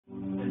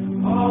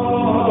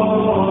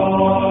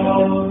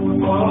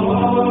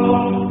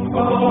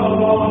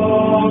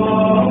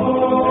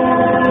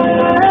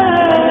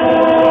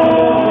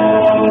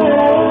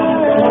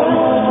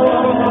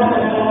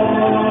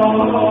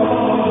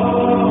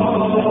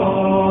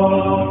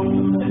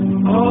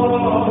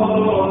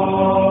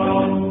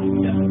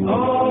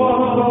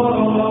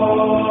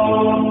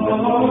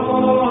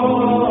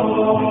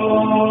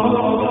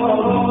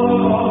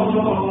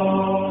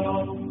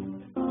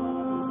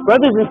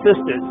Brothers and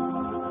sisters,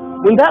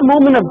 when that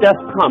moment of death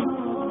comes,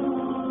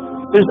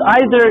 there's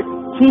either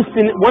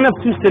one of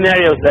two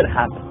scenarios that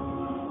happen.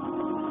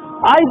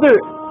 Either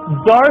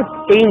dark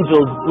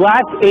angels,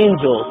 black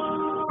angels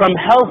from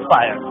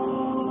Hellfire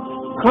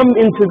come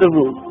into the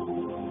room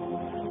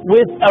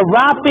with a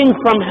wrapping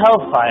from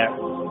Hellfire,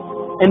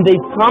 and they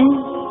come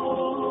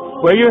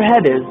where your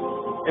head is,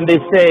 and they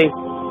say,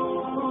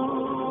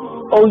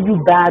 "Oh, you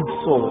bad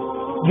soul,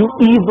 you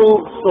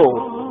evil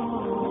soul,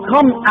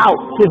 come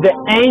out to the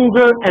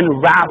anger and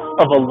wrath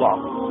of Allah."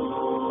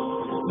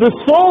 The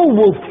soul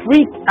will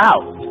freak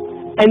out,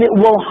 and it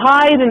will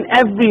hide in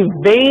every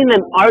vein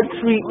and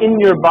artery in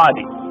your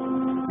body.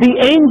 The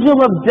angel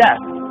of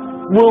death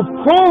will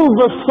pull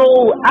the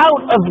soul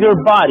out of your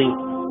body.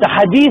 The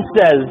hadith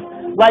says,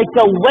 like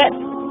a wet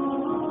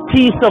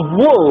piece of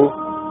wool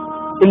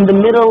in the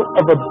middle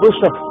of a bush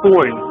of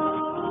thorns.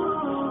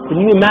 Can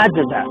you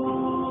imagine that?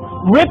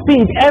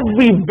 Ripping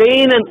every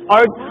vein and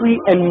artery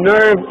and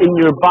nerve in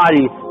your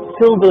body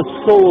till the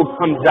soul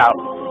comes out.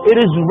 It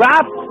is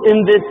wrapped in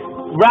this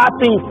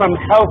wrapping from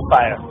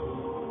Hellfire,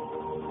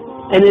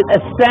 and it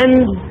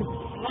ascends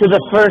to the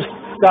first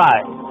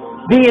sky.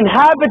 The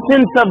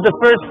inhabitants of the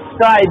first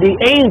sky, the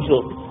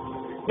angels,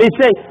 they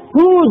say,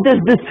 "Who does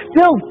this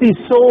filthy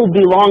soul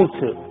belong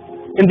to?"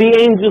 And the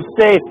angels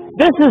say,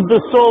 "This is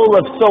the soul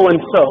of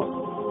so-and-so."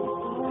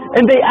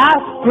 And they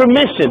ask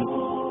permission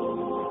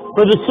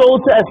for the soul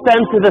to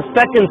ascend to the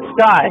second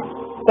sky,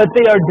 but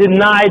they are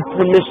denied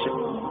permission.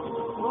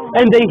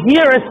 And they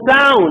hear a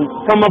sound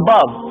from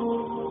above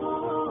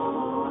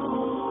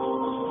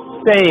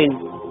saying,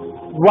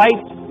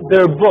 "Write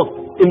their book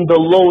in the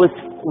lowest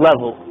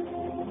level."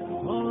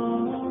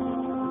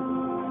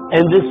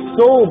 And this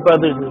soul,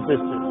 brothers and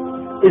sisters,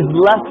 is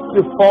left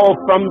to fall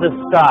from the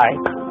sky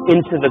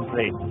into the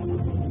grave.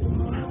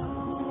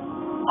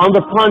 On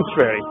the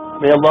contrary,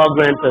 may Allah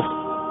grant us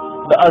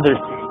the other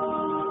thing.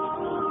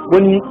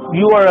 When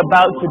you are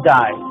about to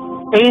die,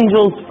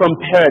 angels from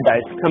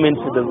paradise come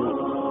into the room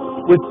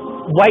with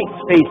white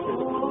faces,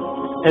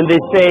 and they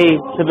say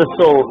to the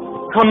soul,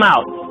 "Come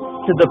out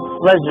to the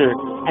pleasure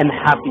and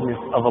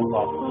happiness of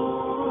Allah."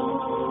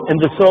 And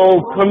the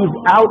soul comes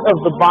out of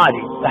the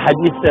body, the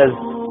hadith says,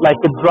 like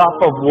a drop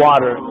of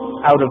water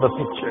out of a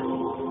pitcher.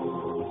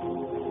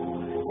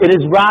 It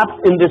is wrapped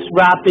in this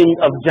wrapping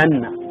of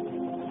Jannah,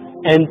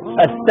 and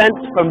a scent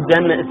from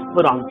Jannah is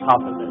put on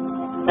top of it.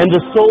 And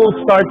the soul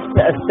starts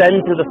to ascend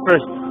to the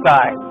first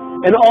sky.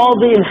 And all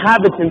the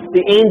inhabitants,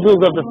 the angels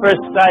of the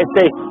first sky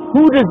say,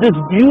 "Who does this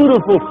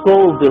beautiful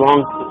soul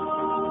belong to?"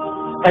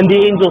 And the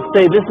angels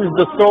say, "This is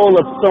the soul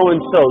of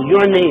so-and-so,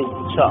 your name,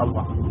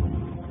 inshaAllah."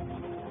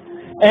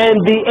 And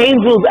the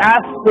angels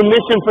ask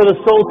permission for the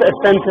soul to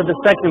ascend to the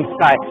second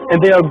sky, and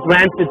they are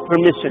granted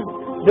permission.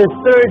 The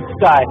third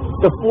sky,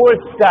 the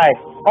fourth sky,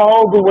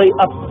 all the way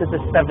up to the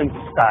seventh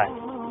sky.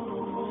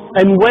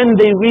 And when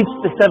they reach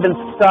the seventh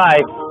sky,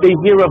 they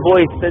hear a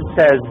voice that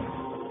says,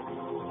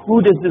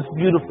 "Who does this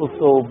beautiful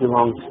soul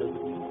belong to?"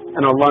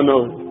 And Allah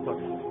knows, of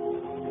course.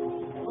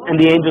 And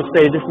the angels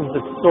say, "This is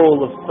the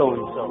soul of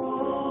so-and-so."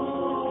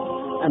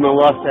 And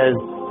Allah says,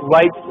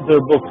 "Write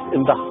their books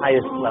in the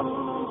highest level."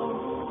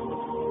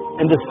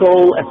 And the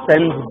soul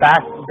ascends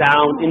back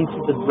down into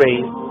the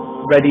grave,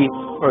 ready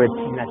for its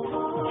next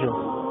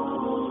journey.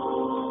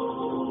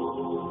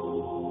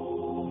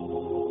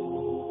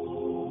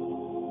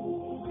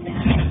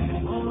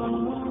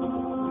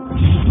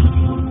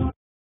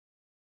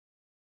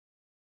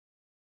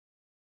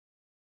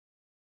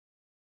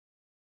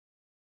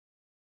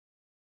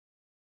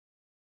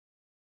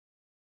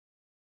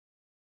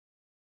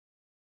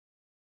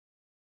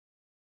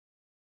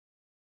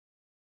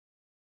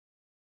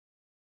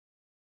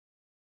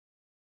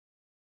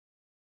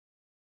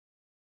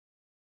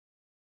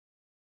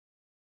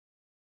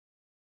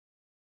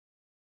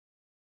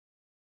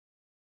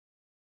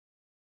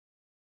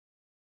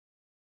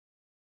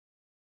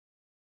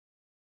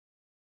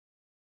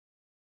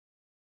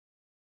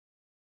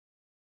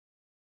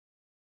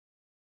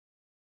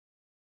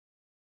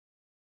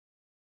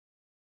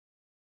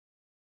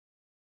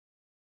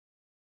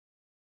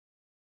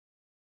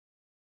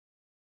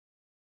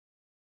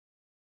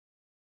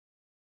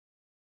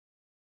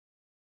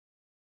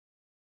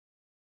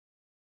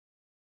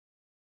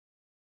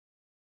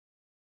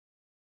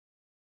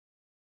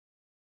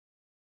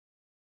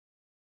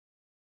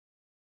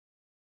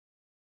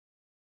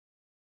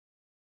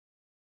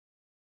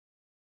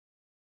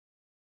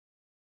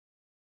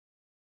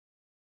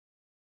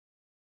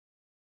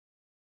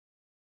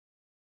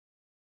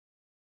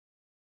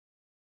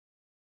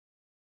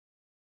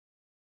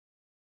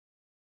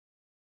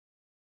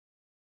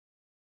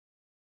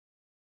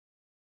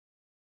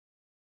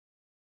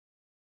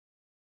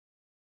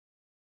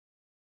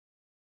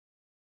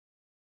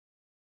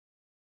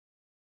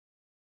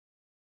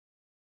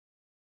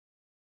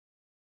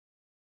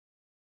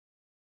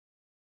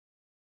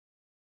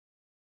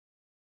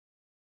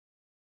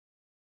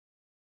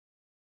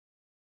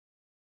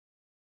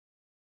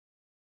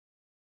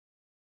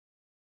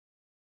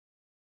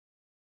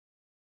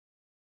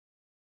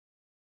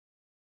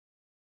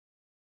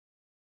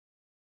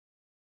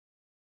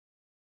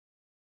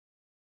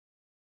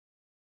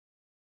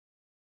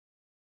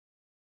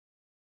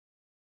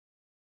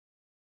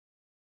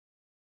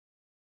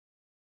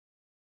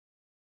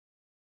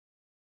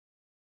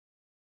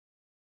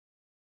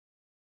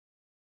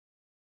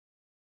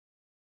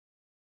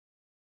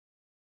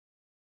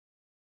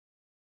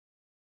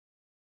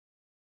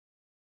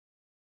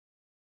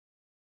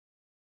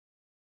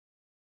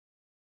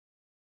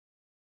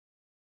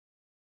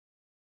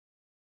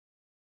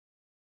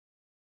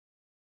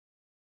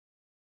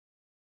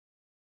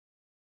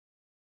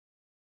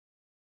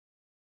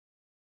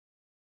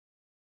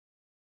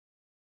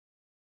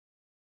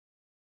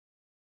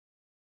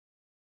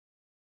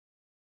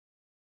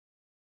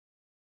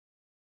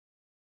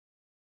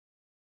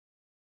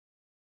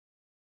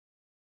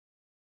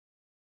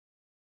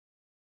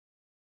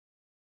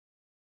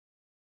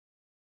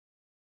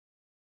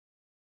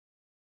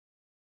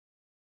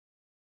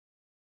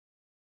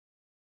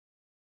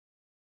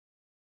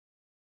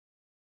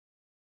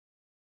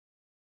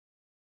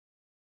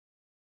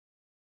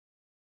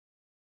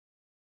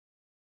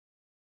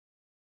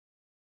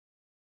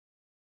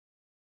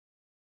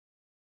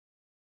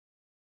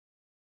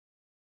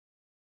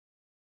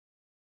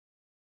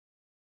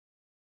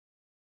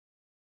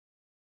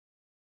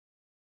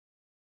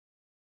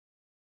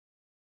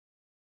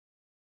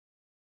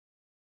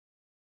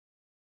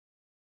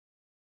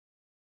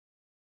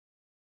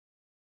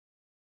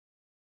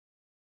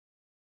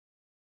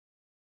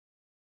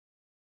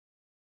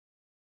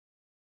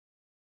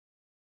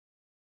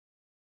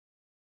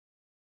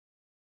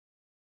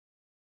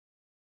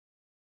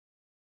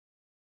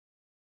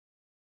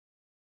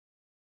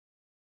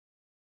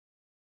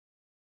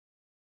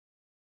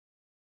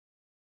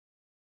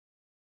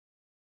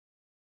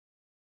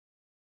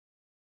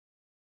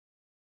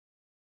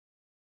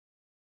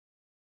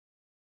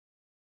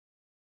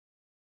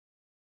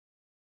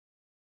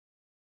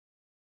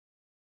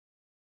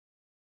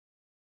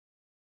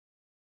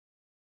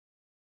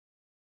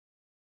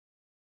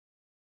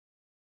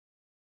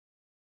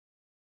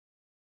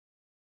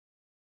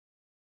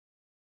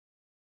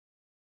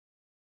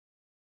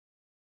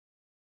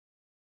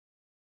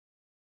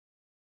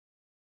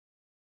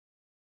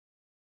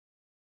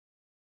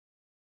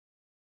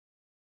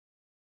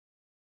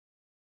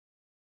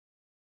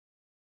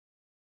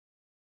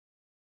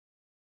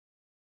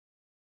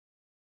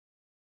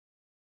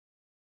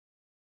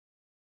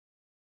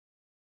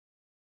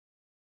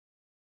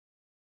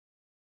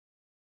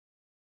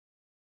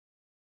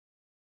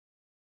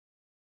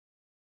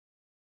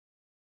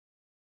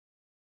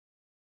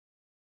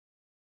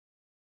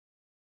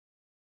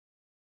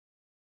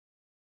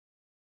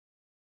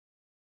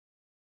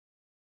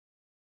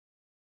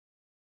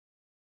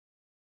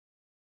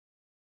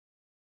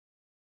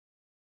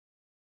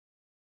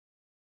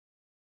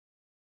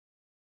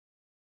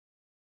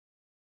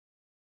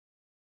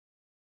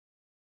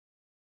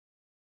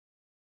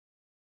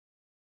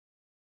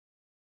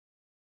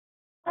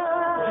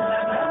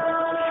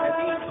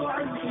 الحديث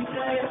عن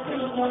حكاية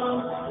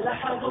الغرام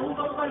لحظوا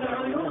فوق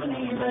العيون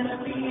بان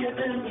في يد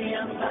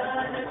المياه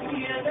بان في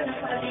يد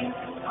الحديث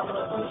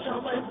حمرة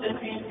شرط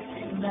الدفين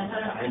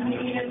إنها عن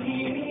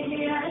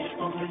يتيمي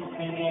عشق من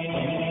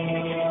سنين